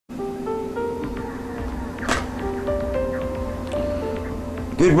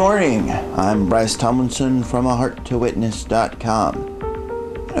Good morning, I'm Bryce Tomlinson from ahearttowitness.com.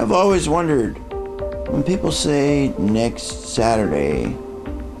 And I've always wondered, when people say next Saturday,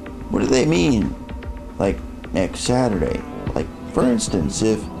 what do they mean? Like next Saturday? Like, for instance,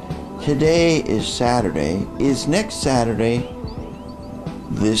 if today is Saturday, is next Saturday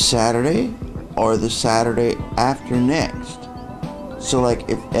this Saturday or the Saturday after next? So like,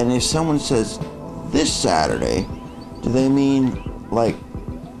 if someone says this Saturday, do they mean like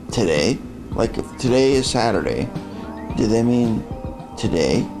today? Like if today is Saturday, do they mean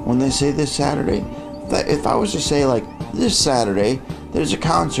today when they say this Saturday? If I was to say like this Saturday, there's a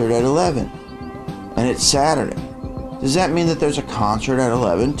concert at 11 and it's Saturday, does that mean that there's a concert at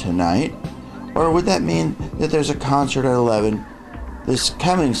 11 tonight? Or would that mean that there's a concert at 11 this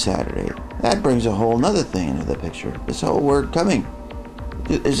coming Saturday? That brings a whole nother thing into the picture. This whole word coming.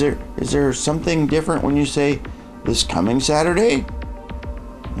 Is there something different when you say this coming Saturday?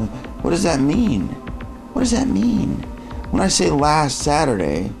 What does that mean? What does that mean? When I say last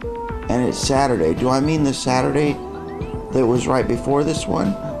Saturday and it's Saturday, do I mean the Saturday that was right before this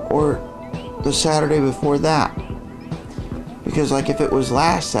one or the Saturday before that? Because like if it was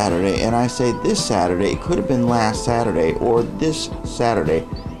last Saturday and I say this Saturday, it could have been last Saturday or this Saturday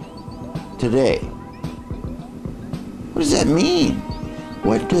today. What does that mean?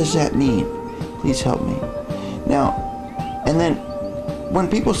 What does that mean? Please help me. Now, and then when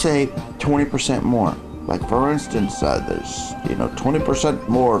people say 20% more, like for instance, there's 20%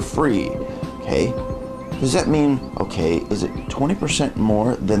 more free, okay? Does that mean, okay, is it 20%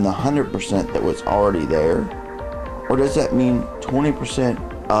 more than the 100% that was already there? Or does that mean 20%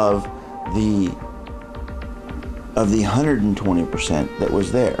 of the 120% that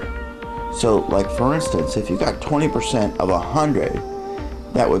was there? So like for instance, if you got 20% of 100,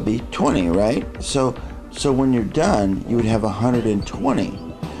 that would be 20, right? So when you're done, you would have 120.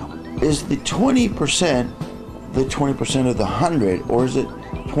 Is the 20% the 20% of the 100, or is it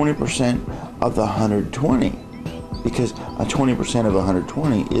 20% of the 120? Because a 20% of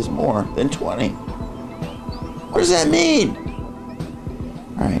 120 is more than 20. What does that mean?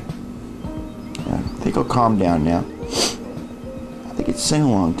 All right. I think I'll calm down now. I think it's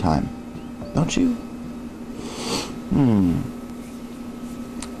sing-along time. Don't you?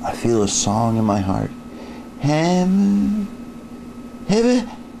 I feel a song in my heart.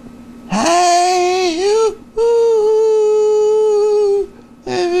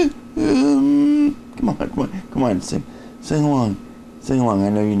 Come on, sing along. I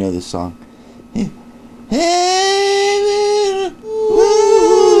know you know this song. It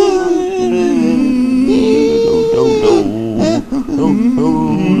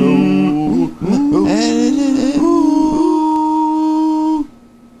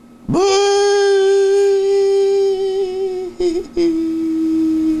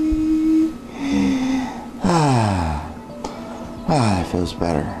feels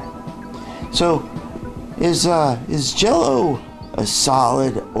better. So, is Jell-O a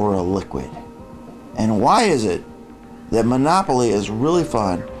solid or a liquid? And why is it that Monopoly is really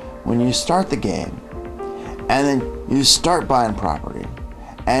fun when you start the game and then you start buying property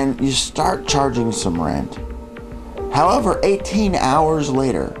and you start charging some rent? However, 18 hours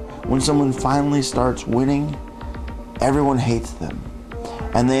later, when someone finally starts winning, everyone hates them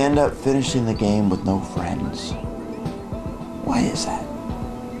and they end up finishing the game with no friends. Why is that?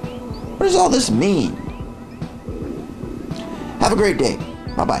 What does all this mean? Have a great day.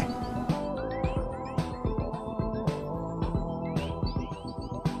 Bye-bye.